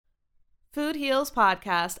Food Heals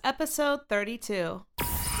Podcast, episode 32.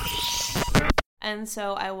 And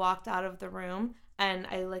so I walked out of the room and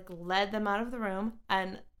I led them out of the room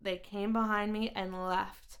and they came behind me and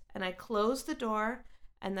left. And I closed the door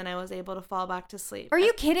and then I was able to fall back to sleep. Are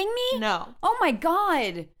you kidding me? No. Oh my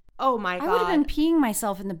God. Oh my God. I would have been peeing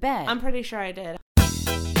myself in the bed. I'm pretty sure I did.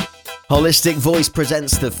 Holistic Voice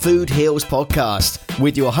presents the Food Heals Podcast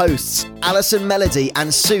with your hosts, Alison Melody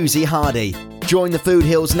and Susie Hardy. Join the Food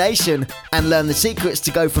Heals Nation and learn the secrets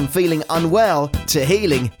to go from feeling unwell to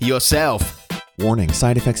healing yourself. Warning,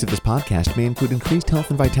 side effects of this podcast may include increased health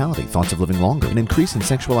and vitality, thoughts of living longer, an increase in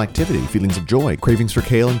sexual activity, feelings of joy, cravings for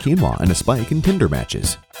kale and quinoa, and a spike in Tinder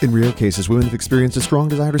matches. In rare cases, women have experienced a strong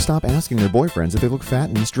desire to stop asking their boyfriends if they look fat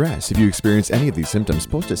and in stress. If you experience any of these symptoms,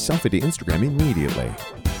 post a selfie to Instagram immediately.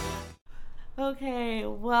 Okay,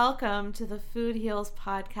 welcome to the Food Heals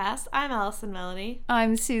Podcast. I'm Alison Melody.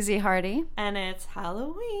 I'm Susie Hardy. And it's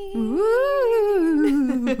Halloween.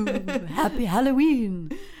 Ooh, happy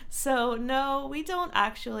Halloween. So, no, we don't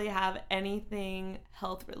actually have anything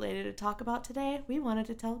health related to talk about today. We wanted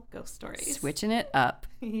to tell ghost stories. Switching it up.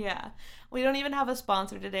 Yeah. We don't even have a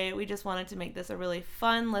sponsor today. We just wanted to make this a really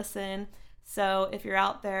fun listen. So, if you're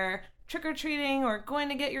out there trick-or-treating or going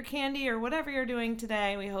to get your candy or whatever you're doing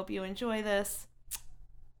today, we hope you enjoy this.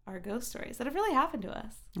 Our ghost stories that have really happened to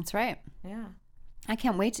us. That's right. Yeah. I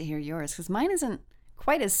can't wait to hear yours because mine isn't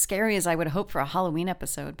quite as scary as I would hope for a Halloween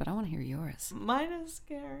episode, but I want to hear yours. Mine is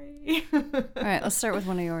scary. All right, let's start with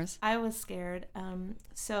one of yours. I was scared.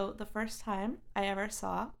 So the first time I ever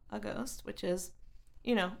saw a ghost, which is,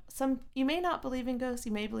 you may not believe in ghosts,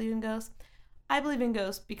 you may believe in ghosts. I believe in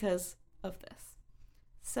ghosts because of this.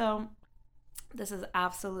 So this is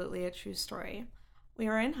absolutely a true story. We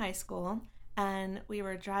were in high school and we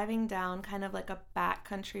were driving down kind of like a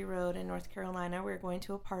backcountry road in North Carolina. We were going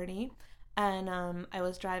to a party and I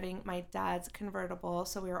was driving my dad's convertible.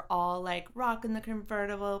 So we were all like rocking the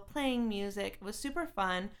convertible, playing music. It was super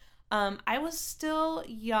fun. I was still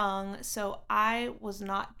young, so I was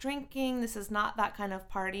not drinking. This is not that kind of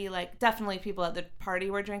party. Like, definitely people at the party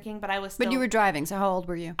were drinking, but I was still... But you were driving, so how old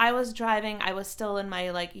were you? I was driving. I was still in my,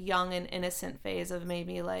 young and innocent phase of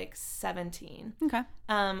maybe, 17. Okay.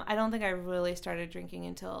 I don't think I really started drinking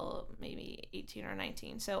until maybe 18 or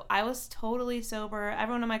 19. So I was totally sober.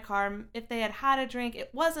 Everyone in my car, if they had a drink, it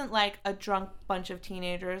wasn't like a drunk bunch of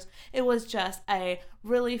teenagers. It was just a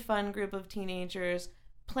really fun group of teenagers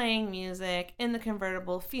playing music in the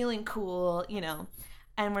convertible, feeling cool,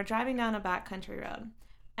 and we're driving down a backcountry road.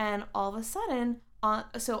 And all of a sudden, on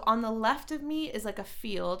the left of me is like a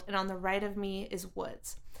field, and on the right of me is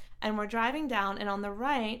woods. And we're driving down, and on the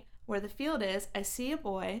right, where the field is, I see a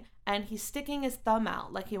boy, and he's sticking his thumb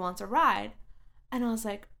out like he wants a ride. And I was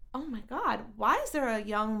like, oh my God, why is there a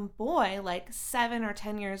young boy, 7 or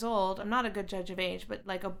 10 years old? I'm not a good judge of age, but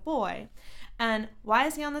a boy. And why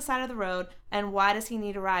is he on the side of the road? And why does he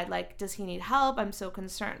need a ride? Does he need help? I'm so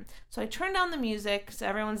concerned. So I turn down the music, so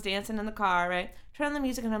everyone's dancing in the car, right? Turn on the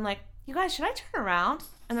music, and I'm like, you guys, should I turn around?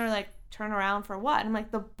 And they're like, turn around for what? And I'm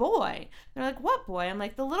like, the boy. And they're like, what boy? I'm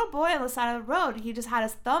like, the little boy on the side of the road. He just had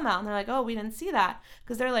his thumb out. And they're like, oh, we didn't see that.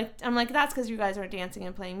 Because they're like, I'm like, that's because you guys are dancing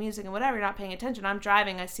and playing music and whatever. You're not paying attention. I'm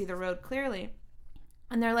driving. I see the road clearly.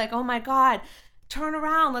 And they're like, oh my God, turn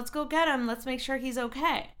around. Let's go get him. Let's make sure he's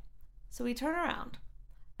okay. So we turn around.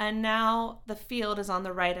 And now the field is on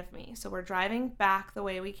the right of me. So we're driving back the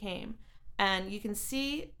way we came. And you can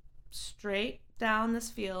see straight down this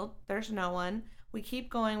field. There's no one. We keep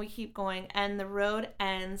going, and the road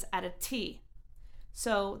ends at a T.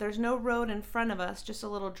 So there's no road in front of us, just a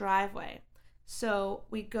little driveway. So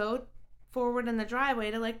we go forward in the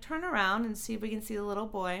driveway to turn around and see if we can see the little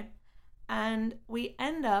boy. And we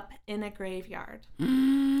end up in a graveyard.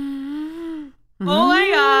 Oh my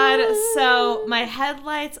God. So my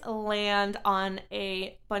headlights land on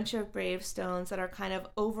a bunch of gravestones that are kind of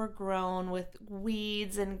overgrown with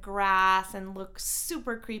weeds and grass and look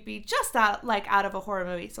super creepy, just out of a horror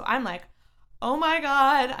movie. So I'm like, oh my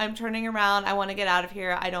God, I'm turning around. I want to get out of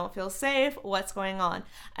here. I don't feel safe. What's going on?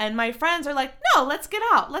 And my friends are like, no, let's get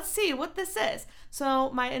out. Let's see what this is.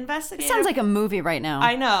 So my investigator... It sounds like a movie right now.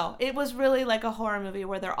 I know. It was really like a horror movie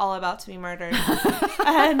where they're all about to be murdered.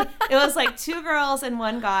 And it was 2 girls and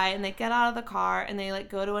 1 guy, and they get out of the car and they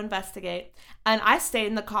go to investigate. And I stayed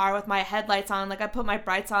in the car with my headlights on. I put my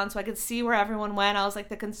brights on so I could see where everyone went. I was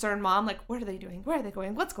the concerned mom, what are they doing? Where are they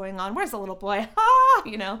going? What's going on? Where's the little boy?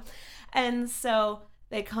 And so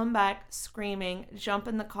they come back screaming, jump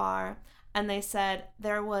in the car, and they said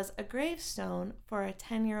there was a gravestone for a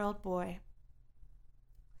 10-year-old boy.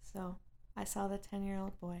 So I saw the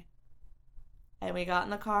 10-year-old boy. And we got in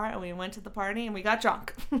the car and we went to the party and we got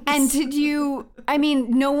drunk. And did you, I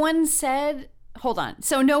mean, no one said, hold on.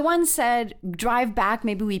 So no one said, drive back,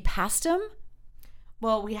 maybe we passed him?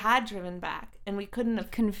 Well, we had driven back and we couldn't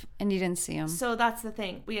have. And you didn't see him. So that's the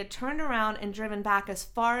thing. We had turned around and driven back as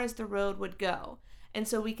far as the road would go. And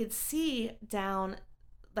so we could see down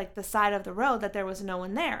like the side of the road that there was no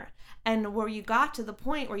one there. And where you got to the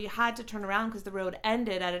point where you had to turn around because the road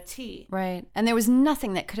ended at a T. Right. And there was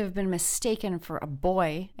nothing that could have been mistaken for a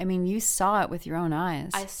boy. I mean, you saw it with your own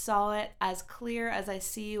eyes. I saw it as clear as I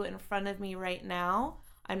see you in front of me right now.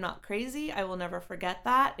 I'm not crazy. I will never forget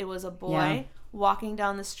that. It was a boy walking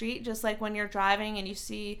down the street, just like when you're driving and you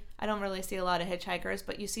see, I don't really see a lot of hitchhikers,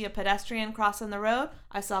 but you see a pedestrian crossing the road.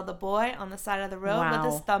 I saw the boy on the side of the road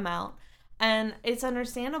with his thumb out. And it's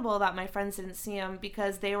understandable that my friends didn't see him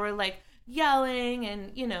because they were like yelling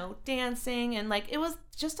and, you know, dancing. And like, it was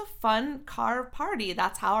just a fun car party.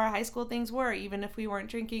 That's how our high school things were, even if we weren't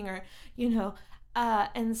drinking or, you know.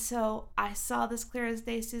 And so I saw this clear as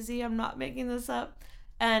day, Susie. I'm not making this up.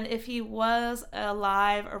 And if he was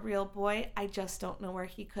alive, a real boy, I just don't know where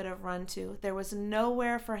he could have run to. There was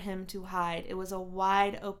nowhere for him to hide. It was a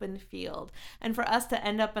wide open field. And for us to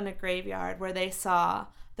end up in a graveyard where they saw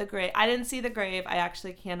the grave. I didn't see the grave. I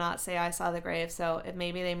actually cannot say I saw the grave. So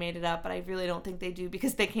maybe they made it up, but I really don't think they do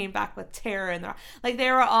because they came back with terror in their, like they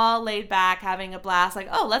were all laid back having a blast. Like,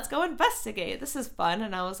 oh, let's go investigate. This is fun.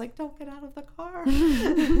 And I was like, don't get out of the car.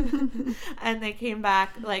 And they came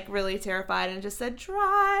back like really terrified and just said,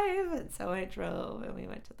 drive. And so I drove and we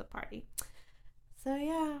went to the party. So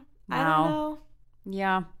yeah, I don't know.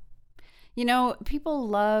 Yeah. You know, people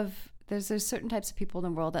love... There's certain types of people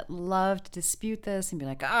in the world that love to dispute this and be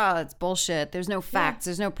like, oh, it's bullshit. There's no facts.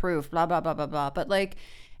 There's no proof, blah, blah, blah, blah, blah. But like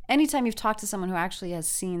anytime you've talked to someone who actually has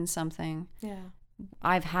seen something,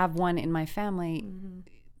 I've have one in my family,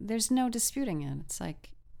 there's no disputing it. It's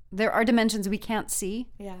like there are dimensions we can't see.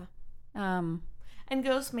 Yeah. And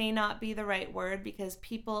ghost may not be the right word because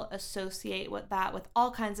people associate with that with all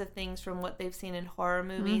kinds of things from what they've seen in horror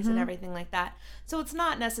movies and everything like that. So it's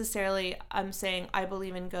not necessarily I'm saying I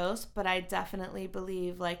believe in ghosts, but I definitely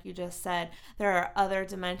believe, like you just said, there are other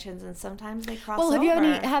dimensions and sometimes they cross over. Well,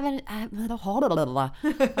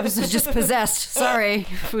 I was just possessed. Sorry,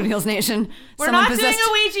 Food Heals Nation. We're not doing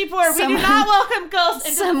a Ouija board. We do not welcome ghosts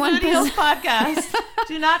into the Food Heals podcast.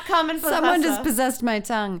 Do not come and possess Someone just us. possessed my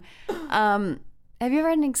tongue. Have you ever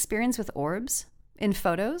had an experience with orbs in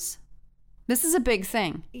photos? This is a big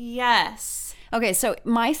thing. Yes. Okay, so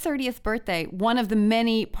my 30th birthday, one of the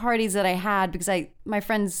many parties that I had, because my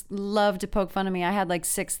friends love to poke fun of me. I had like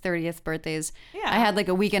 6 30th birthdays. Yeah. I had like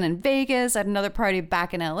a weekend in Vegas. I had another party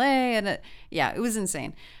back in LA. And it was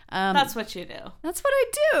insane. That's what you do. That's what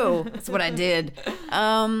I do. That's what I did.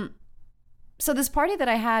 So this party that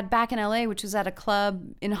I had back in LA, which was at a club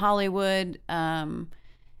in Hollywood,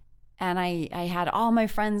 and I had all my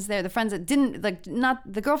friends there, the friends that didn't, like, not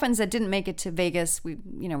the girlfriends that didn't make it to Vegas. We,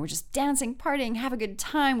 were just dancing, partying, have a good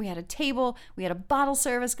time. We had a table, we had a bottle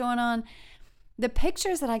service going on. The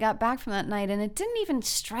pictures that I got back from that night, and it didn't even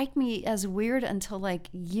strike me as weird until like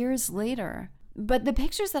years later. But the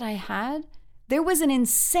pictures that I had, there was an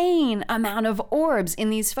insane amount of orbs in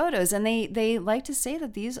these photos. And they like to say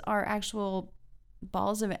that these are actual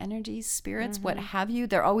balls of energy, spirits, what have you.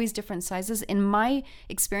 They're always different sizes. In my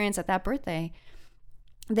experience at that birthday,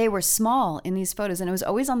 they were small in these photos and it was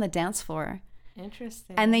always on the dance floor.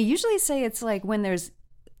 Interesting. And they usually say it's like when there's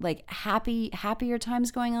like happier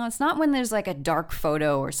times going on. It's not when there's like a dark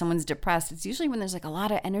photo or someone's depressed. It's usually when there's like a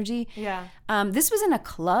lot of energy. Yeah. This was in a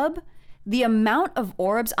club. The amount of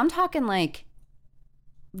orbs, I'm talking like,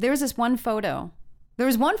 there was this one photo. There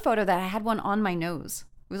was one photo that I had one on my nose.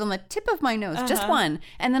 It was on the tip of my nose, just one.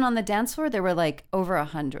 And then on the dance floor, there were like over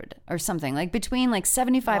 100 or something, like between like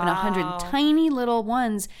 75 and 100 tiny little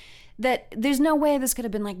ones that there's no way this could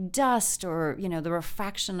have been like dust or, the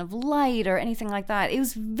refraction of light or anything like that. It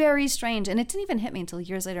was very strange. And it didn't even hit me until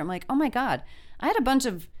years later. I'm like, oh my God, I had a bunch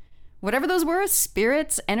of whatever those were,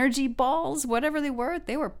 spirits, energy balls, whatever they were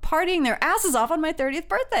partying their asses off on my 30th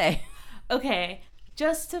birthday. Okay.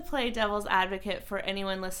 Just to play devil's advocate for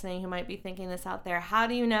anyone listening who might be thinking this out there, how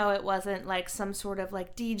do you know it wasn't like some sort of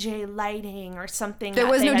like DJ lighting or something? There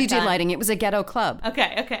was no DJ lighting. It was a ghetto club.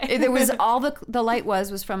 Okay. There was all the light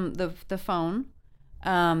was from the phone,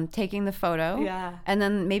 taking the photo. Yeah. And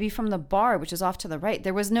then maybe from the bar, which is off to the right.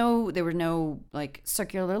 There were no like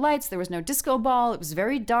circular lights. There was no disco ball. It was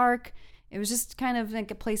very dark. It was just kind of like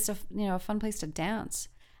a place to, a fun place to dance.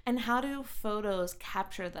 And how do photos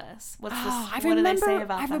capture this? What do they say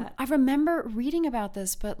about that? I remember reading about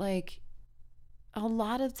this, but like, a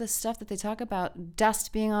lot of the stuff that they talk about,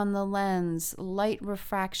 dust being on the lens, light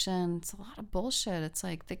refraction, it's a lot of bullshit. It's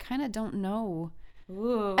like they kind of don't know.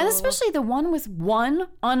 Ooh. And especially the one with one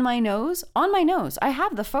on my nose. On my nose. I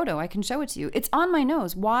have the photo. I can show it to you. It's on my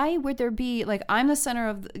nose. Why would there be, like, I'm the center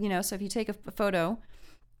of, so if you take a photo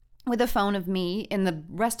with a phone of me and the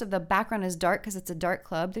rest of the background is dark because it's a dark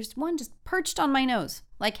club, there's one just perched on my nose,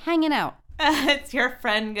 like hanging out. It's your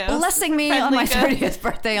friend ghost. Blessing me on my 30th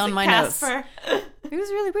birthday on my Casper. nose. It was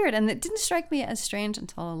really weird. And it didn't strike me as strange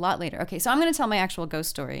until a lot later. Okay, so I'm going to tell my actual ghost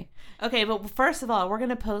story. Okay, but first of all, we're going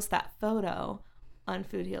to post that photo on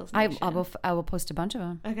Food Heals Nation. I will post a bunch of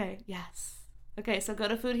them. Okay, yes. Okay, so go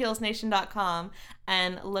to foodhealsnation.com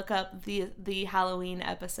and look up the Halloween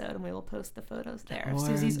episode, and we will post the photos there. Orbs.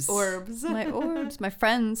 Susie's orbs. My orbs, my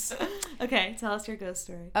friends. Okay, tell us your ghost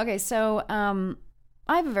story. Okay, so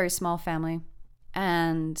I have a very small family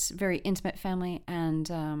and very intimate family,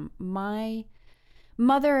 and my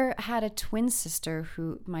mother had a twin sister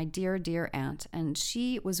who, my dear, dear aunt, and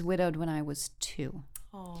she was widowed when I was 2.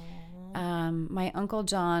 Oh. My Uncle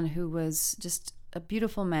John, who was just a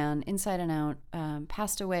beautiful man inside and out,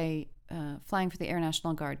 passed away flying for the Air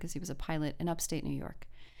National Guard because he was a pilot in upstate New York.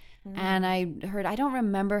 And I don't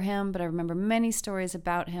remember him, but I remember many stories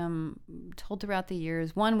about him told throughout the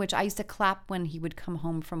years. One, which I used to clap when he would come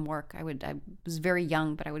home from work. I was very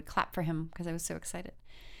young, but I would clap for him because I was so excited.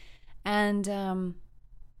 And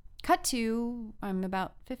cut to, I'm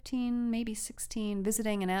about 15, maybe 16,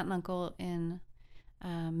 visiting an aunt and uncle in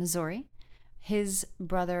Missouri. His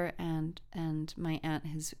brother and my aunt,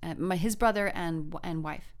 his brother and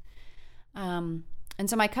wife. And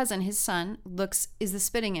so my cousin, his son, is the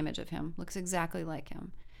spitting image of him, looks exactly like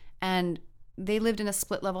him. And they lived in a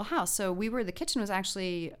split level house. So the kitchen was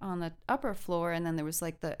actually on the upper floor, and then there was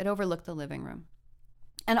it overlooked the living room.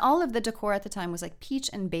 And all of the decor at the time was like peach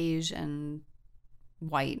and beige and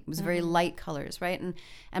white. It was very light colors, right?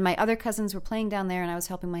 And my other cousins were playing down there, and I was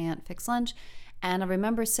helping my aunt fix lunch. And I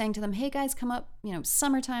remember saying to them, hey guys, come up,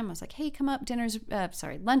 summertime. I was like, hey, come up,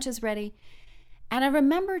 lunch is ready. And I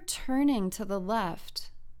remember turning to the left.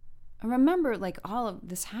 I remember all of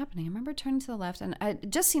this happening. I remember turning to the left, and I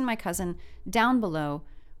just seen my cousin down below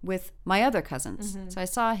with my other cousins. Mm-hmm. So I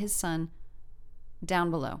saw his son down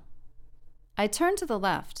below. I turned to the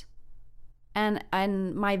left, and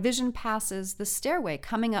my vision passes the stairway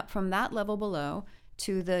coming up from that level below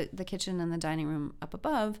to the kitchen and the dining room up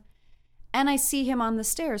above. And I see him on the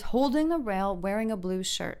stairs holding the rail, wearing a blue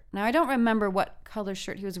shirt. Now, I don't remember what color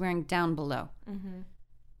shirt he was wearing down below.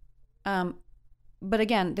 Mm-hmm. But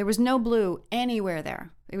again, there was no blue anywhere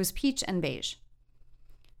there. It was peach and beige.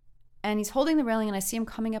 And he's holding the railing, and I see him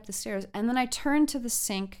coming up the stairs. And then I turned to the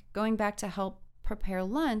sink, going back to help prepare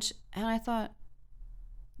lunch. And I thought,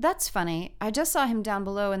 that's funny. I just saw him down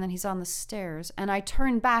below, and then he's on the stairs. And I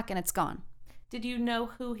turned back, and it's gone. Did you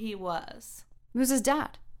know who he was? It was his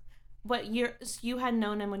dad. What year? You had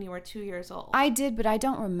known him when you were 2 years old. I did, but I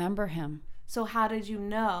don't remember him. So how did you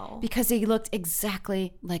know? Because he looked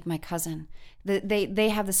exactly like my cousin. They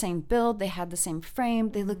have the same build. They had the same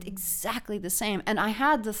frame. They looked exactly the same. And I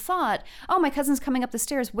had the thought, oh, my cousin's coming up the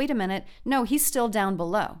stairs. Wait a minute. No, he's still down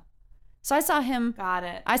below. So I saw him. Got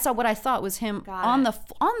it. I saw what I thought was him on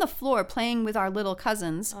the floor playing with our little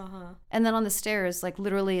cousins. Uh-huh. And then on the stairs,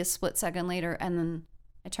 literally a split second later. And then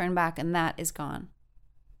I turned back, and that is gone.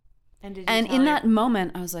 And in that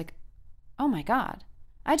moment, I was like, oh my God,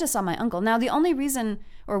 I just saw my uncle. Now, the only reason,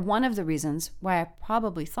 or one of the reasons why I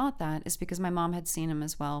probably thought that is because my mom had seen him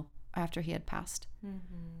as well after he had passed.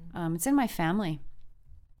 Mm-hmm. It's in my family.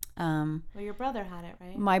 Well, your brother had it,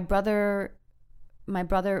 right? My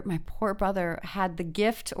poor brother had the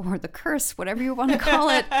gift or the curse, whatever you want to call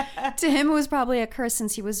it. To him, it was probably a curse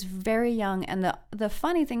since he was very young. And the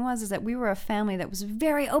funny thing is that we were a family that was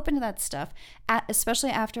very open to that stuff,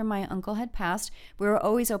 especially after my uncle had passed. We were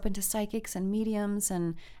always open to psychics and mediums.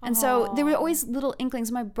 And so there were always little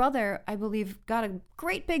inklings. My brother, I believe, got a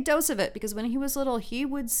great big dose of it because when he was little, he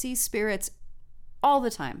would see spirits all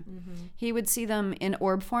the time. Mm-hmm. He would see them in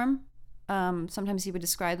orb form. Sometimes he would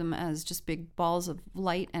describe them as just big balls of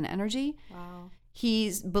light and energy. Wow. He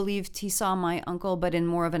believed he saw my uncle, but in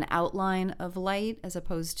more of an outline of light as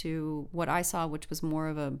opposed to what I saw, which was more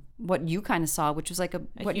of what you kind of saw, which was like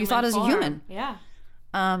what you thought as a human. Yeah.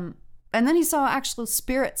 And then he saw actual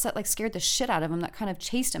spirits that scared the shit out of him that kind of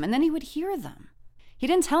chased him. And then he would hear them. He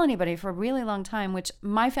didn't tell anybody for a really long time, which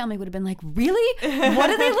my family would have been like, really? What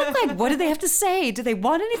do they look like? What do they have to say? Do they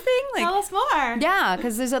want anything? Tell us more. Yeah,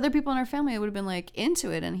 because there's other people in our family that would have been into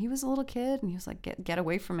it. And he was a little kid and he was like, get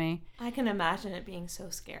away from me. I can imagine it being so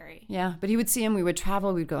scary. Yeah, but he would see him. We would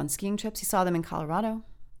travel. We'd go on skiing trips. He saw them in Colorado.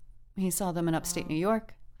 He saw them in upstate New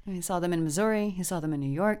York. He saw them in Missouri. He saw them in New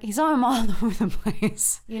York. He saw them all over the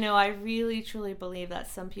place. You know, I really, truly believe that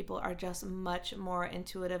some people are just much more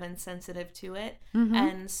intuitive and sensitive to it. Mm-hmm.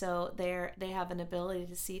 And so they have an ability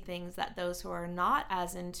to see things that those who are not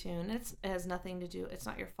as in tune, it has nothing to do, it's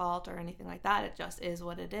not your fault or anything like that. It just is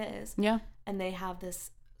what it is. Yeah. And they have this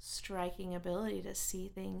striking ability to see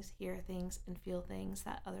things, hear things, and feel things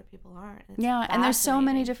that other people aren't. It's and there's so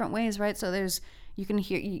many fascinating. different ways, right? So you can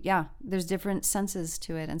hear, there's different senses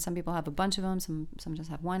to it, and some people have a bunch of them, some just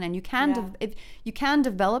have one, and you can you can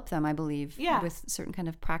develop them, I believe, with certain kind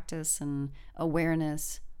of practice and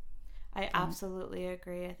awareness. I absolutely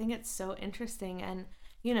agree. I think it's so interesting, and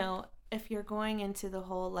you know, if you're going into the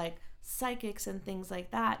whole like psychics and things like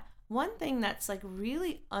that, one thing that's like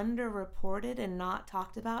really underreported and not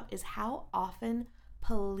talked about is how often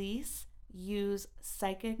police use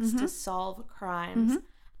psychics to solve crimes.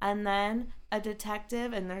 And then a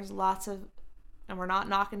detective, and there's lots of, and we're not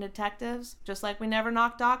knocking detectives, just like we never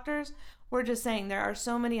knock doctors. We're just saying there are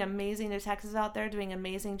so many amazing detectives out there doing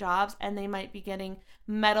amazing jobs, and they might be getting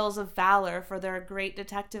medals of valor for their great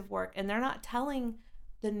detective work, and they're not telling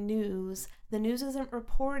the news. The news isn't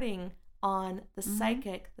reporting on the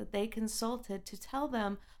psychic that they consulted to tell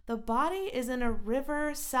them the body is in a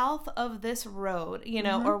river south of this road, you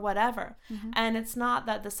know, or whatever. And it's not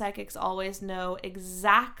that the psychics always know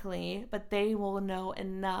exactly, but they will know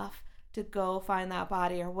enough to go find that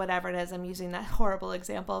body or whatever it is. I'm using that horrible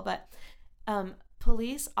example, but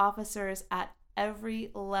police officers at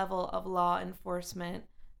every level of law enforcement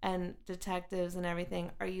and detectives and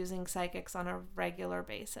everything are using psychics on a regular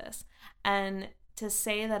basis. And to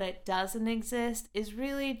say that it doesn't exist is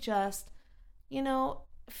really just, you know,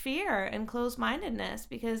 fear and closed-mindedness,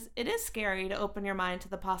 because it is scary to open your mind to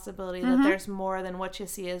the possibility that there's more than what you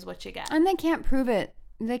see is what you get. And they can't prove it.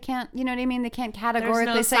 They can't, you know what I mean? They can't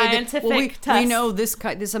categorically no say that, scientific we know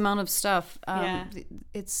this amount of stuff.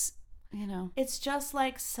 It's, you know. It's just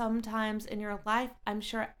like sometimes in your life, I'm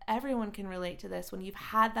sure everyone can relate to this, when you've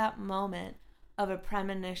had that moment of a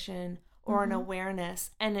premonition or an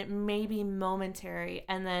awareness, and it may be momentary,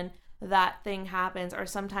 and then that thing happens, or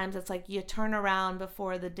sometimes it's like you turn around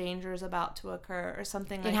before the danger is about to occur or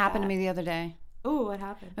something like that. It happened to me the other day. Ooh, what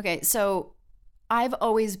happened? Okay, so I've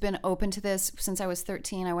always been open to this since I was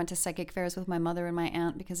 13. I went to psychic fairs with my mother and my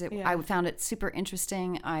aunt because I found it super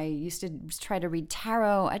interesting. I used to try to read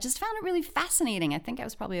tarot. I just found it really fascinating. I think I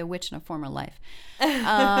was probably a witch in a former life.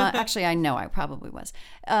 Actually, I know I probably was.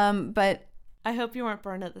 But I hope you weren't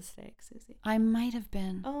burned at the stake, Susie. I might have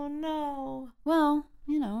been. Oh, no. Well,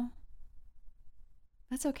 you know,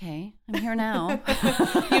 that's okay. I'm here now.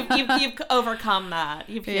 You've overcome that.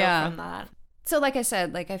 You've healed from that. So like I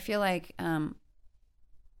said, like I feel like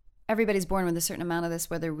everybody's born with a certain amount of this,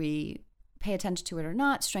 whether we pay attention to it or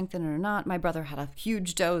not, strengthen it or not. My brother had a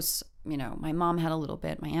huge dose. You know, my mom had a little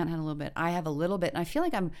bit. My aunt had a little bit. I have a little bit. And I feel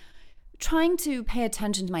like I'm trying to pay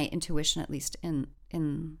attention to my intuition, at least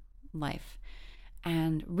in life.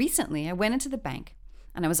 And recently I went into the bank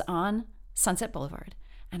and I was on Sunset Boulevard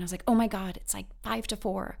and I was like, oh my God, it's like 5 to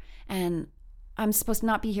 4 and I'm supposed to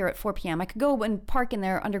not be here at 4 p.m. I could go and park in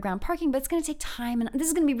their underground parking, but it's going to take time and this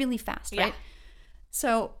is going to be really fast, right?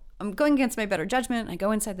 So I'm going against my better judgment. I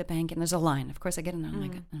go inside the bank and there's a line. Of course I get in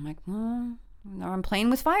and I'm like, well, I'm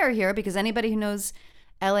playing with fire here, because anybody who knows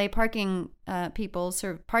LA parking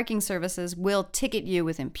parking services will ticket you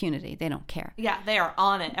with impunity. They don't care. Yeah, they are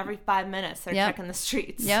on it every 5 minutes. They're checking the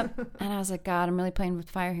streets. Yep. And I was like, God, I'm really playing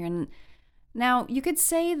with fire here. And now you could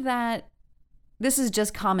say that this is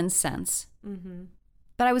just common sense.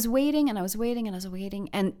 But I was waiting and I was waiting and I was waiting.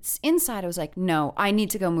 And inside I was like, no, I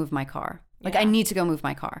need to go move my car. Like, I need to go move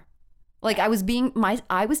my car. Like I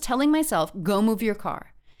was telling myself, go move your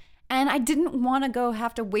car. And I didn't want to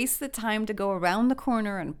have to waste the time to go around the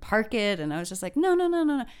corner and park it. And I was just like,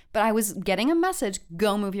 no. But I was getting a message,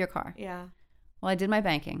 go move your car. Yeah. Well, I did my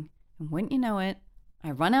banking. And wouldn't you know it,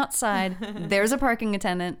 I run outside. There's a parking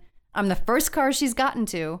attendant. I'm the first car she's gotten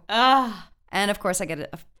to. And of course, I get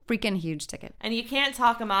a freaking huge ticket. And you can't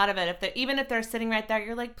talk them out of it. Even if they're sitting right there,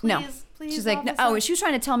 you're like, please. She's like, no, she was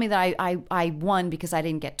trying to tell me that I won because I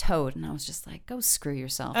didn't get towed. And I was just like, go screw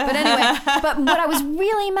yourself. But anyway, but what I was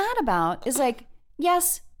really mad about is like,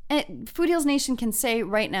 yes, and Food Heals Nation can say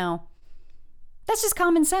right now, that's just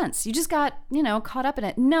common sense. You just got, caught up in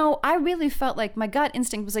it. No, I really felt like my gut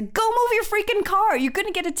instinct was like, go move your freaking car. You're going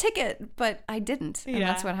to get a ticket. But I didn't. And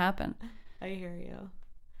that's what happened. I hear you.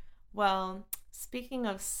 Well, speaking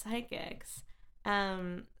of psychics,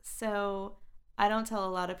 so I don't tell a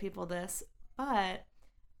lot of people this, but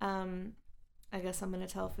I guess I'm going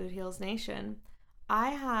to tell Food Heals Nation.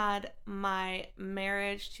 I had my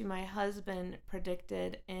marriage to my husband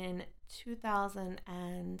predicted in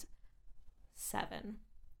 2007.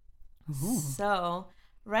 Ooh. So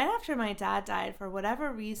right after my dad died, for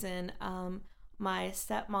whatever reason, my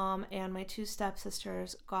stepmom and my 2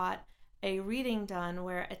 stepsisters got a reading done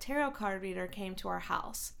where a tarot card reader came to our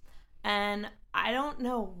house. And I don't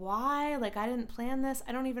know why, like I didn't plan this.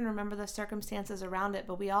 I don't even remember the circumstances around it,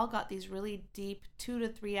 but we all got these really deep 2 to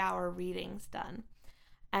 3 hour readings done.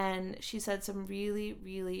 And she said some really,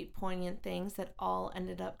 really poignant things that all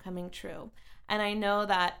ended up coming true. And I know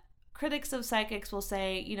that critics of psychics will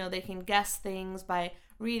say, you know, they can guess things by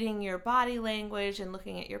reading your body language and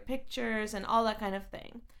looking at your pictures and all that kind of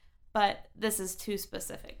thing. But this is too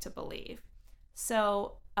specific to believe.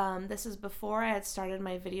 So this is before I had started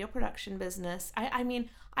my video production business. I mean,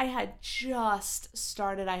 I had just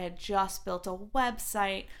started. I had just built a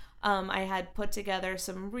website. I had put together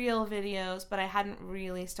some real videos, but I hadn't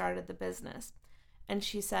really started the business. And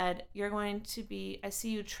she said, I see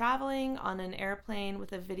you traveling on an airplane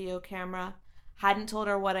with a video camera. Hadn't told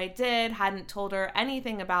her what I did, hadn't told her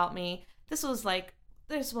anything about me.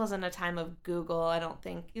 This wasn't a time of Google, I don't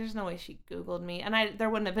think. There's no way she Googled me. And there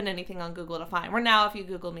wouldn't have been anything on Google to find. Where now, if you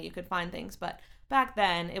Google me, you could find things. But back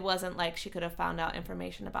then, it wasn't like she could have found out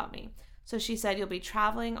information about me. So she said, you'll be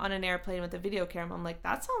traveling on an airplane with a video camera. I'm like,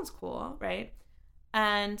 that sounds cool, right?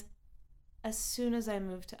 And as soon as I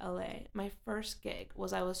moved to LA, my first gig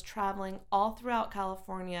was I was traveling all throughout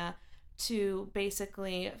California to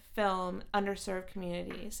basically film underserved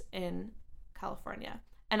communities in California.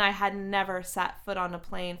 And I had never set foot on a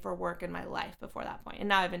plane for work in my life before that point. And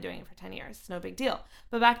now I've been doing it for 10 years. It's no big deal.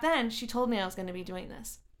 But back then, she told me I was going to be doing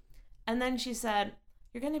this. And then she said,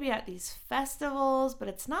 you're going to be at these festivals, but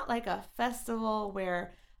it's not like a festival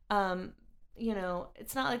where,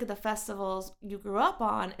 it's not like the festivals you grew up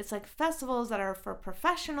on. It's like festivals that are for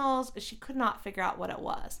professionals. She could not figure out what it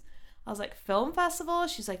was. I was like, film festival?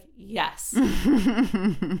 She's like, yes.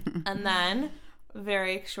 And then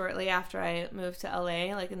very shortly after I moved to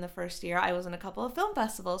LA, like in the first year, I was in a couple of film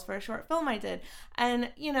festivals for a short film I did.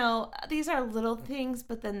 And, these are little things,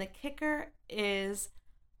 but then the kicker is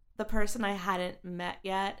the person I hadn't met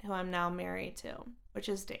yet, who I'm now married to, which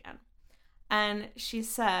is Dan. And she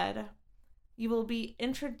said, you will be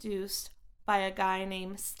introduced by a guy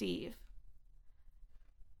named Steve.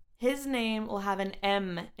 His name will have an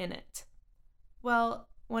M in it. Well,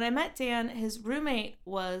 when I met Dan, his roommate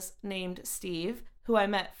was named Steve, who I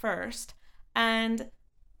met first, and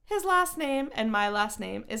his last name and my last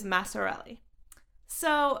name is Massarelli.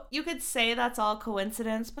 So you could say that's all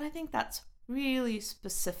coincidence, but I think that's really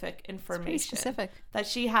specific information. It's pretty specific. That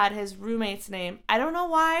she had his roommate's name. I don't know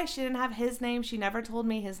why she didn't have his name. She never told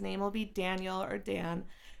me his name will be Daniel or Dan.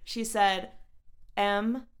 She said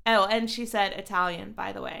M. Oh, and she said Italian,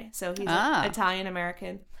 by the way. So he's Italian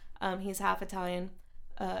American. He's half Italian,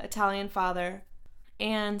 Italian father.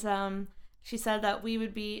 And she said that we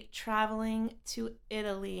would be traveling to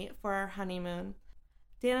Italy for our honeymoon.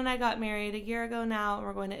 Dan and I got married a year ago now, and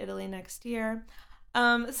we're going to Italy next year.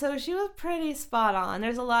 So she was pretty spot on.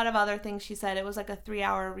 There's a lot of other things she said. It was like a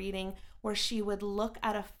 3-hour reading where she would look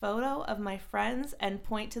at a photo of my friends and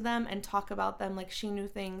point to them and talk about them like she knew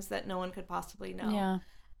things that no one could possibly know. Yeah.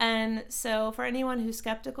 And so for anyone who's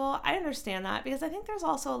skeptical, I understand that because I think there's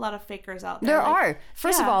also a lot of fakers out there. There are.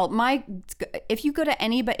 First of all, if you go to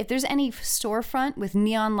if there's any storefront with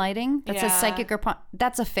neon lighting that says psychic or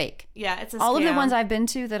that's a fake. Yeah, it's a scam. All of the ones I've been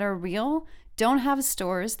to that are real don't have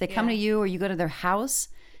stores. They come to you or you go to their house.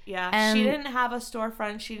 Yeah, and she didn't have a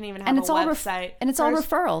storefront. She didn't even have a website. And it's all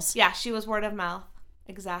referrals. Yeah, she was word of mouth.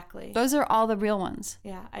 Exactly. Those are all the real ones.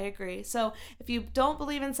 Yeah, I agree. So if you don't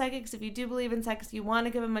believe in psychics, if you do believe in psychics, you want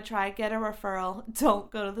to give them a try, get a referral.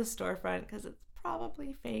 Don't go to the storefront because it's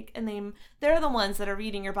probably fake. And they're the ones that are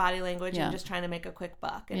reading your body language and just trying to make a quick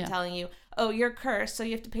buck and telling you, oh, you're cursed, so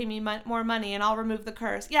you have to pay me more money and I'll remove the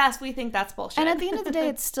curse. Yes, we think that's bullshit. And at the end of the day,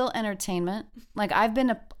 it's still entertainment. Like I've been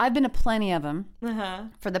to plenty of them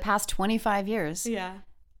for the past 25 years. Yeah.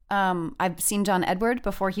 I've seen John Edward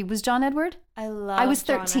before he was John Edward. I was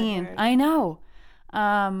 13. I know.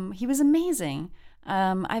 He was amazing.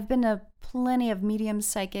 I've been to plenty of mediums,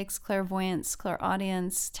 psychics, clairvoyants,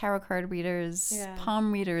 clairaudience, tarot card readers,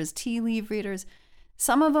 palm readers, tea leaf readers.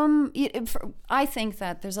 Some of them, I think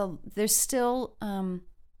that there's still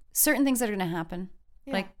certain things that are going to happen,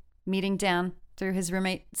 like meeting Dan through his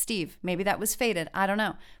roommate Steve. Maybe that was fated. I don't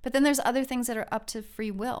know. But then there's other things that are up to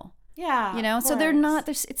free will. Yeah, so they're not.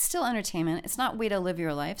 It's still entertainment. It's not a way to live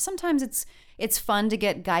your life. Sometimes it's fun to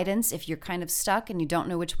get guidance if you're kind of stuck and you don't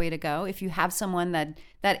know which way to go. If you have someone that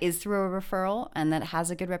is through a referral and that has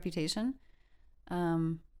a good reputation,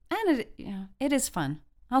 And it is fun.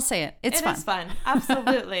 I'll say it. It's fun. It is fun.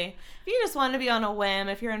 Absolutely. If you just want to be on a whim,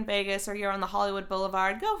 if you're in Vegas or you're on the Hollywood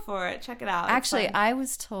Boulevard, go for it. Check it out. Actually, I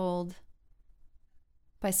was told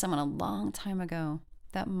by someone a long time ago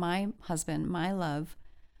that my husband, my love,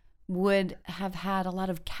 would have had a lot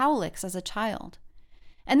of cowlicks as a child.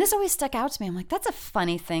 And this always stuck out to me. I'm like, that's a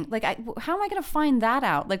funny thing. Like, how am I going to find that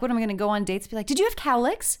out? Like, what am I going to go on dates and be like, did you have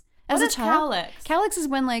cowlicks as a child? Cowlicks? Cowlicks is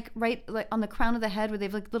when like on the crown of the head where they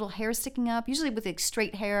have like little hair sticking up, usually with like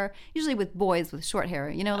straight hair, usually with boys with short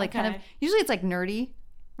hair, like kind of, usually it's like nerdy,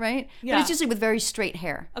 right? Yeah. But it's usually with very straight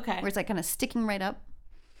hair. Okay. Where it's like kind of sticking right up.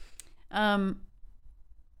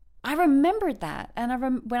 I remembered that.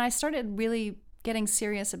 And when I started really getting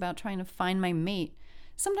serious about trying to find my mate,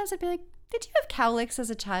 sometimes I'd be like, did you have cowlicks as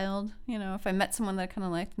a child? If I met someone that I kind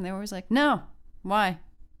of liked, and they were always like, no, why?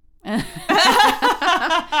 I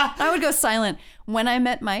would go silent. When I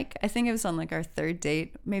met Mike, I think it was on like our third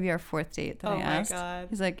date, maybe our fourth date that I asked. Oh my God.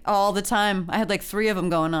 He's like, all the time. I had like 3 of them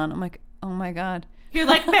going on. I'm like, oh my God. You're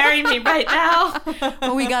like, marry me right now.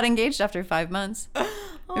 Well, we got engaged after 5 months.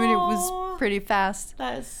 I mean, it was pretty fast.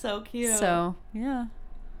 That is so cute. So, yeah.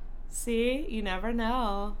 See, you never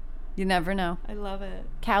know. You never know. I love it.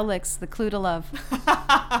 Cowlicks, the clue to love.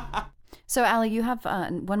 So, Allie, you have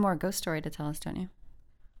one more ghost story to tell us, don't you?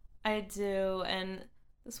 I do, and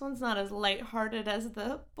this one's not as lighthearted as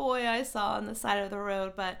the boy I saw on the side of the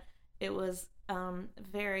road, but it was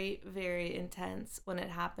very, very intense when it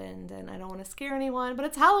happened, and I don't want to scare anyone, but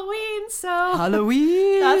it's Halloween, so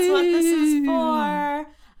Halloween! That's what this is for.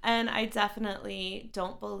 And I definitely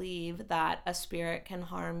don't believe that a spirit can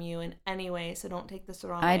harm you in any way, so don't take this the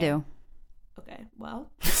wrong way. I do. Okay, well.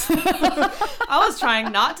 I was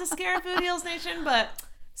trying not to scare Food Heals Nation, but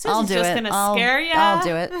Susie's just going to scare you. I'll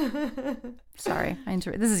do it. Sorry, I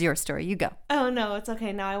interrupted. This is your story. You go. Oh, no, it's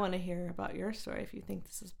okay. Now I want to hear about your story if you think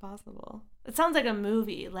this is possible. It sounds like a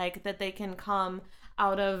movie, like that they can come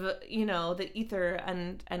out of, the ether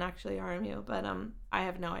and actually harm you, but I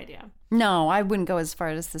have no idea. No, I wouldn't go as far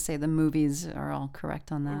as to say the movies are all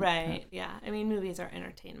correct on that. Right, but. Yeah. I mean, movies are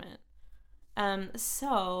entertainment.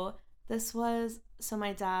 So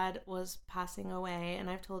my dad was passing away, and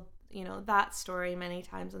I've told, that story many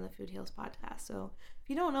times on the Food Heals podcast. So if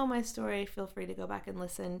you don't know my story, feel free to go back and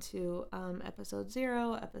listen to episode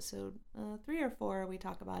 0, episode 3 or 4, we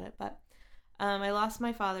talk about it, but I lost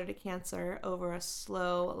my father to cancer over a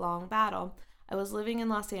slow, long battle. I was living in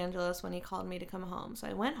Los Angeles when he called me to come home. So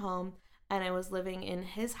I went home, and I was living in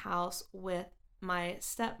his house with my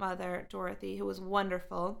stepmother, Dorothy, who was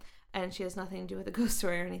wonderful, and she has nothing to do with the ghost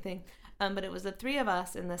story or anything. But it was the 3 of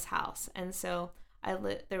us in this house. And so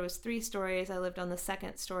there was 3 stories. I lived on the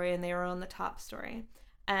second story, and they were on the top story.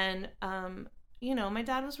 And my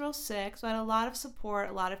dad was real sick, so I had a lot of support,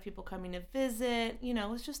 a lot of people coming to visit. It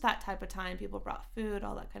was just that type of time. People brought food,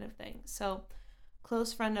 all that kind of thing. So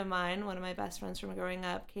close friend of mine, one of my best friends from growing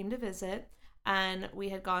up, came to visit, and we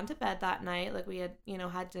had gone to bed that night. Like we had,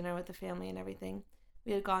 had dinner with the family and everything.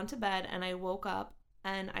 We had gone to bed, and I woke up,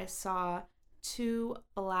 and I saw 2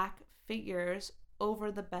 black figures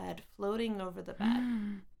over the bed, floating over the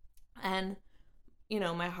bed. And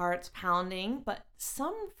my heart's pounding, but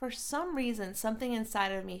for some reason, something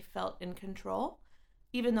inside of me felt in control,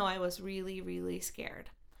 even though I was really, really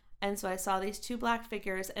scared. And so I saw these 2 black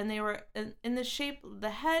figures, and they were in the shape,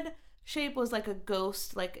 the head shape was like a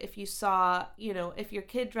ghost. Like if you saw, if your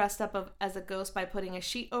kid dressed up as a ghost by putting a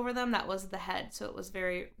sheet over them, that was the head. So it was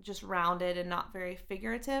very just rounded and not very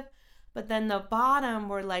figurative. But then the bottom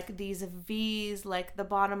were like these V's, like the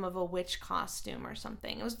bottom of a witch costume or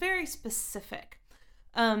something. It was very specific.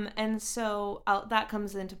 And so that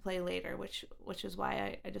comes into play later, which is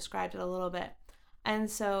why I described it a little bit.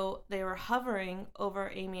 And so they were hovering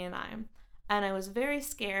over Amy and I. And I was very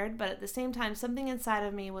scared, but at the same time, something inside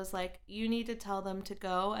of me was like, you need to tell them to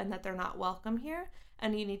go and that they're not welcome here,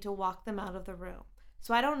 and you need to walk them out of the room.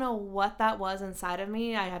 So I don't know what that was inside of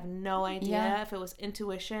me. I have no idea if it was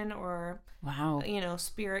intuition or,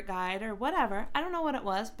 spirit guide or whatever. I don't know what it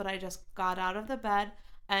was, but I just got out of the bed,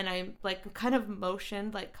 and I like kind of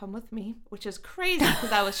motioned like, come with me, which is crazy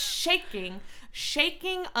because I was shaking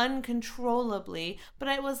uncontrollably. But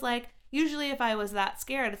it was like, usually if I was that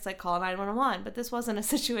scared, it's like call 911. But this wasn't a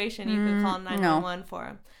situation you could call 911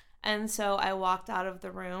 for. And so I walked out of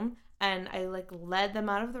the room, and I like led them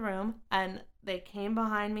out of the room, and they came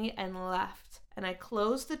behind me and left. And I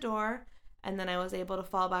closed the door, and then I was able to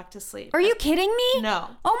fall back to sleep. Are you kidding me?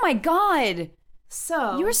 No. Oh my God.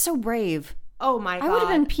 So you were so brave. Oh my God. I would have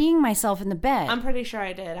been peeing myself in the bed. I'm pretty sure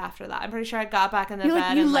I did after that. I'm pretty sure I got back in the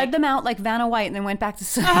bed. You led them out like Vanna White and then went back to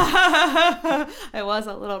sleep. I was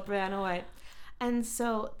a little Vanna White. And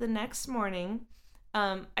so the next morning,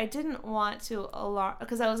 I didn't want to alarm,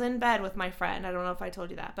 because I was in bed with my friend. I don't know if I told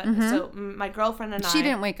you that, but so my girlfriend and She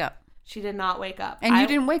didn't wake up. She did not wake up. And you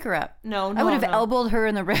didn't wake her up. No. I would have elbowed her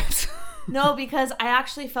in the ribs. No, because I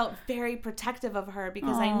actually felt very protective of her,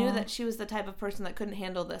 because I knew that she was the type of person that couldn't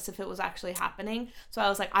handle this if it was actually happening. So I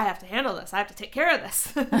was like, I have to handle this. I have to take care of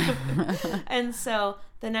this. And so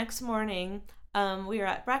the next morning, we were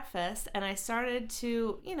at breakfast, and I started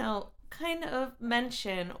to, kind of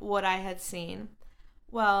mention what I had seen.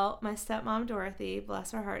 Well, my stepmom, Dorothy,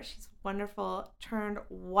 bless her heart, she's wonderful, turned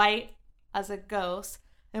white as a ghost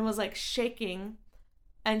and was like shaking.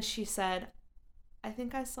 And she said, I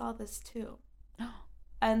think I saw this too.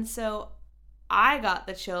 And so I got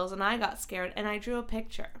the chills and I got scared, and I drew a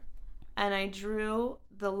picture, and I drew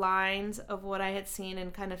the lines of what I had seen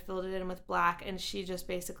and kind of filled it in with black. And she just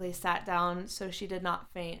basically sat down so she did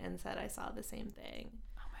not faint and said, I saw the same thing.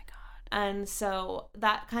 Oh my God. And so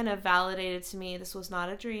that kind of validated to me, this was not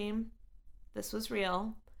a dream. This was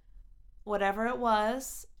real. Whatever it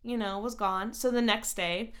was, was gone. So the next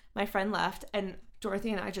day, my friend left, and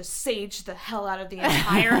Dorothy and I just saged the hell out of the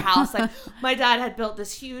entire house. Like, my dad had built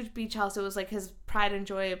this huge beach house. It was like his pride and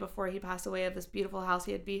joy before he passed away, of this beautiful house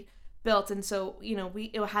he had built. And so,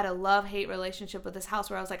 it had a love-hate relationship with this house,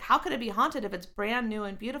 where I was like, how could it be haunted if it's brand new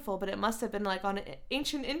and beautiful? But it must have been like on an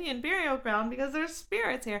ancient Indian burial ground, because there's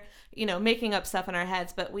spirits here, making up stuff in our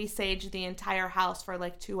heads. But we saged the entire house for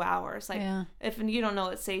like 2 hours. Like, if you don't know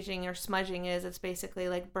what saging or smudging is, it's basically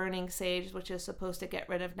like burning sage, which is supposed to get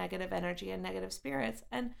rid of negative energy and negative spirits.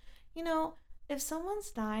 And, if someone's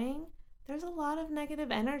dying, there's a lot of negative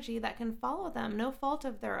energy that can follow them, no fault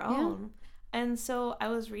of their own. And so I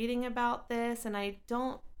was reading about this, and I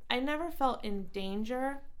never felt in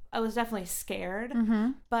danger. I was definitely scared,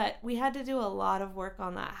 but we had to do a lot of work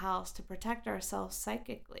on that house to protect ourselves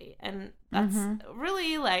psychically. And that's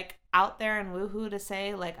really like out there and woohoo to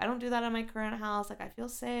say, like, I don't do that in my current house. Like, I feel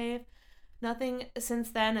safe. Nothing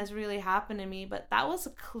since then has really happened to me, but that was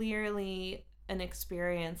clearly an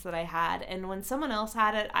experience that I had. And when someone else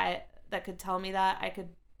had it, that could tell me that, I could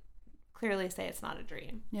clearly say it's not a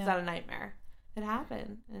dream. It's not a nightmare. It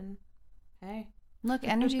happened. And hey, look,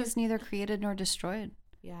 energy is neither created nor destroyed.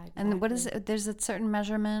 Yeah, exactly. And what is it? There's a certain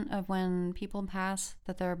measurement of when people pass,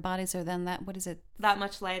 that their bodies are then what is it? That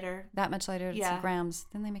much lighter. That much lighter. It's grams.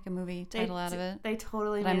 Didn't they make a movie title out of it? They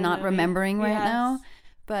totally. That I'm not remembering right now.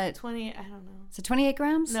 But 20. I don't know. Is it 28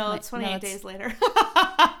 grams? No, it's 28 days later.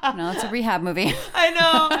 No, it's a rehab movie. I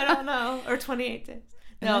know. I don't know. Or 28 days.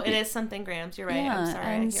 No, it is something grams. You're right. Yeah, I'm sorry.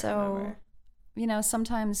 and I can't remember.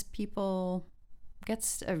 Sometimes people get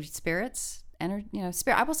spirits.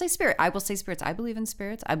 Spirit. I will say spirit. I will say spirits. I believe in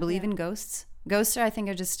spirits. I believe in ghosts. Ghosts, I think,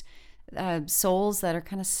 are just souls that are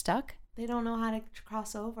kind of stuck. They don't know how to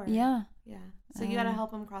cross over. Yeah. Yeah. So you got to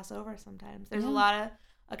help them cross over sometimes. There's a lot of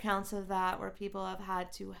accounts of that where people have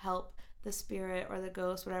had to help the spirit or the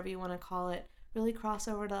ghost, whatever you want to call it, really cross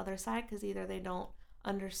over to the other side, because either they don't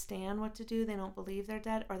understand what to do, they don't believe they're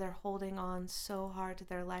dead, or they're holding on so hard to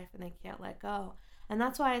their life and they can't let go. And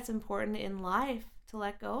that's why it's important in life to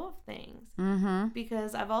let go of things.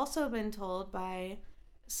 Because I've also been told by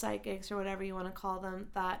psychics, or whatever you want to call them,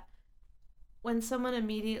 that when someone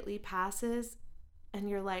immediately passes and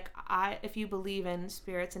you're like, if you believe in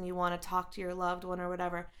spirits and you want to talk to your loved one or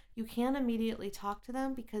whatever, you can't immediately talk to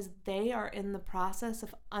them, because they are in the process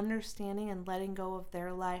of understanding and letting go of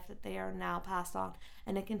their life that they are now passed on.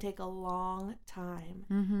 And it can take a long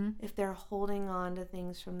time if they're holding on to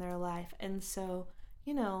things from their life. And so,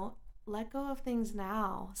 let go of things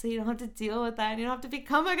now, so you don't have to deal with that and you don't have to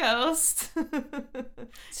become a ghost.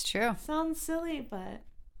 It's true. Sounds silly, but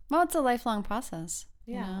well, it's a lifelong process.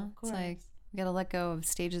 Yeah, of course. It's like you got to let go of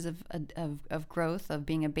stages of growth, of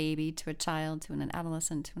being a baby to a child to an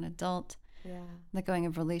adolescent to an adult. Yeah. Let going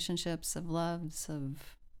of relationships, of loves,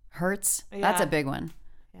 of hurts. Yeah. That's a big one.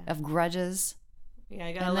 Yeah. Of grudges. Yeah,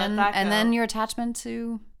 you gotta let that go. And then your attachment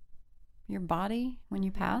to your body when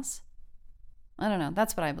you pass. I don't know.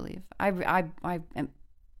 That's what I believe.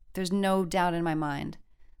 There's no doubt in my mind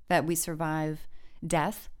that we survive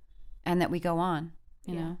death and that we go on.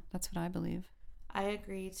 You know, that's what I believe. I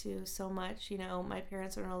agree too so much. My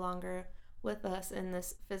parents are no longer with us in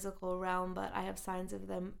this physical realm, but I have signs of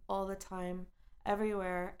them all the time,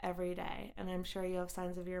 everywhere, every day. And I'm sure you have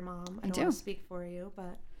signs of your mom. I don't want to speak for you,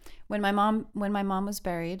 but when my mom was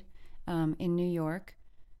buried in New York,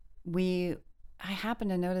 I happened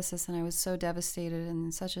to notice this, and I was so devastated and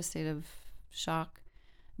in such a state of shock.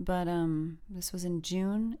 But this was in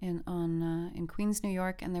June in Queens, New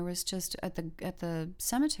York, and there was just at the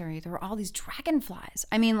cemetery there were all these dragonflies.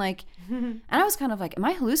 I mean, like, and I was kind of like, am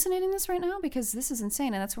I hallucinating this right now? Because this is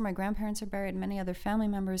insane. And that's where my grandparents are buried, and many other family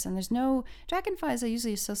members. And there's no dragonflies. I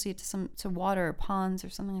usually associate to water or ponds or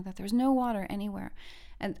something like that. There's no water anywhere.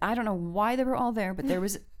 And I don't know why they were all there, but there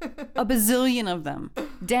was a bazillion of them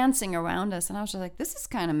dancing around us. And I was just like, this is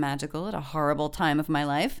kind of magical at a horrible time of my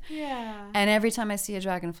life. Yeah. And every time I see a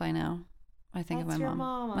dragonfly now, I think That's of my your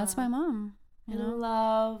mom. mama. That's my mom. I You know?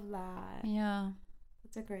 love that. Yeah.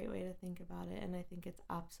 It's a great way to think about it. And I think it's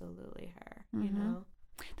absolutely her, Mm-hmm. you know?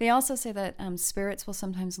 They also say that spirits will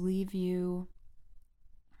sometimes leave you,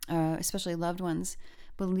 especially loved ones,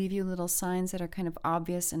 will leave you little signs that are kind of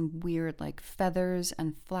obvious and weird, like feathers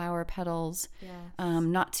and flower petals. Yes.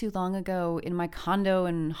 Not too long ago in my condo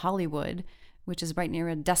in Hollywood, which is right near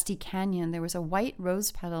a dusty canyon, there was a white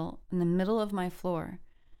rose petal in the middle of my floor.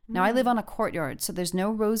 Now I live on a courtyard, so there's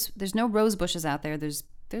no rose bushes out there. There's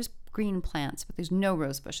green plants, but there's no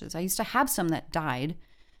rose bushes. I used to have some that died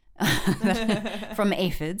from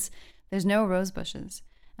aphids. There's no rose bushes.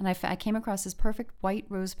 And I came across this perfect white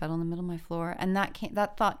rose petal in the middle of my floor, and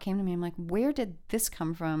that thought came to me. I'm like, where did this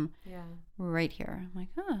come from? Yeah. Right here. I'm like,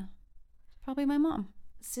 probably my mom.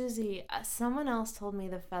 Susie, someone else told me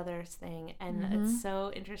the feathers thing, and Mm-hmm. it's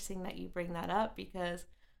so interesting that you bring that up because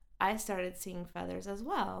I started seeing feathers as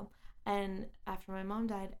well. And after my mom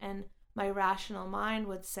died, and my rational mind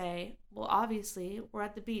would say, well, obviously, we're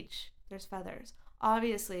at the beach. There's feathers.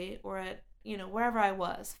 Obviously, we're at, wherever I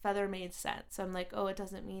was, feather made sense. So I'm like, oh, it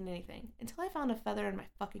doesn't mean anything. Until I found a feather in my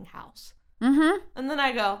fucking house. Mm-hmm. And then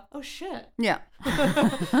I go, oh, shit. Yeah.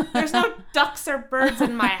 There's no ducks or birds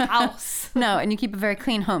in my house. No, and you keep a very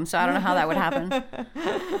clean home, so I don't know how that would happen.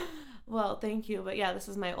 Well, thank you. But yeah, this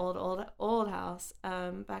is my old house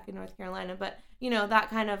back in North Carolina. But, that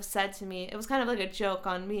kind of said to me, it was kind of like a joke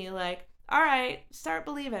on me, like, all right, start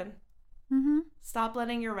believing. Mm-hmm. Stop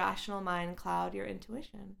letting your rational mind cloud your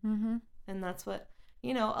intuition. Mm-hmm. And that's what,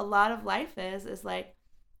 a lot of life is like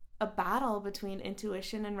a battle between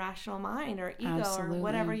intuition and rational mind or ego Absolutely. or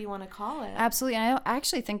whatever you want to call it. Absolutely. And I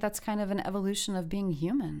actually think that's kind of an evolution of being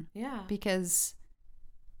human. Yeah. Because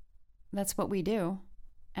that's what we do.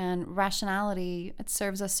 And rationality, it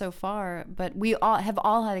serves us so far, but we all have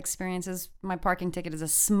had experiences. My parking ticket is a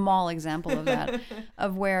small example of that,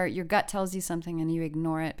 of where your gut tells you something and you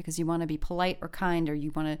ignore it because you want to be polite or kind, or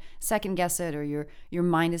you want to second guess it, or your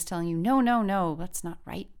mind is telling you, no, that's not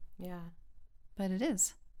right. Yeah. But it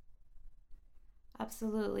is.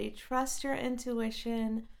 Absolutely. Trust your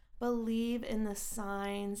intuition, believe in the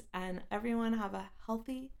signs, and everyone have a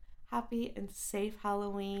healthy, happy, and safe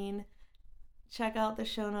Halloween. Check out the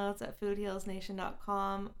show notes at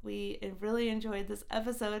foodhealsnation.com. We really enjoyed this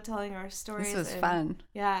episode telling our stories. This was fun.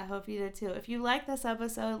 Yeah, I hope you did too. If you like this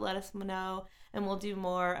episode, let us know, and we'll do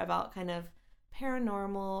more about kind of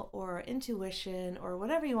paranormal or intuition or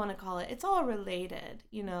whatever you want to call it. It's all related,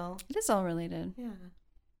 It is all related. Yeah.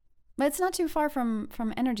 But it's not too far from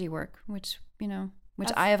energy work, which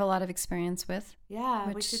I have a lot of experience with.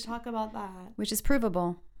 Yeah, we should talk about that. Which is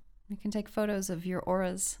provable. You can take photos of your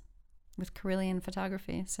auras with Carillion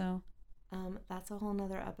photography. So that's a whole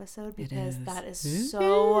nother episode because that is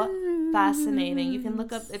so fascinating. You can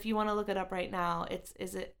look up, if you want to look it up right now,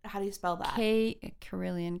 how do you spell that?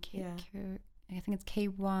 Carillion. Yeah. I think it's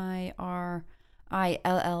Kyrillian.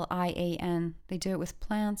 They do it with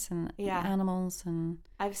plants and animals, and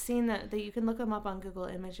I've seen that you can look them up on Google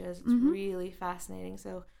Images. It's really fascinating.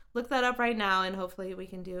 So look that up right now, and hopefully we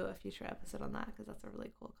can do a future episode on that because that's a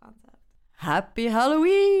really cool concept. Happy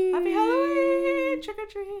Halloween! Happy Halloween! Trick or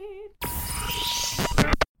treat!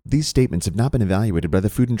 These statements have not been evaluated by the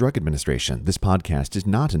Food and Drug Administration. This podcast is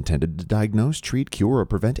not intended to diagnose, treat, cure, or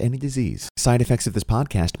prevent any disease. Side effects of this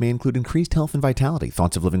podcast may include increased health and vitality,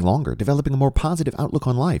 thoughts of living longer, developing a more positive outlook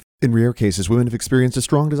on life. In rare cases, women have experienced a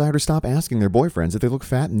strong desire to stop asking their boyfriends if they look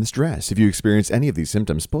fat in this dress. If you experience any of these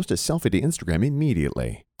symptoms, post a selfie to Instagram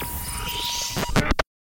immediately.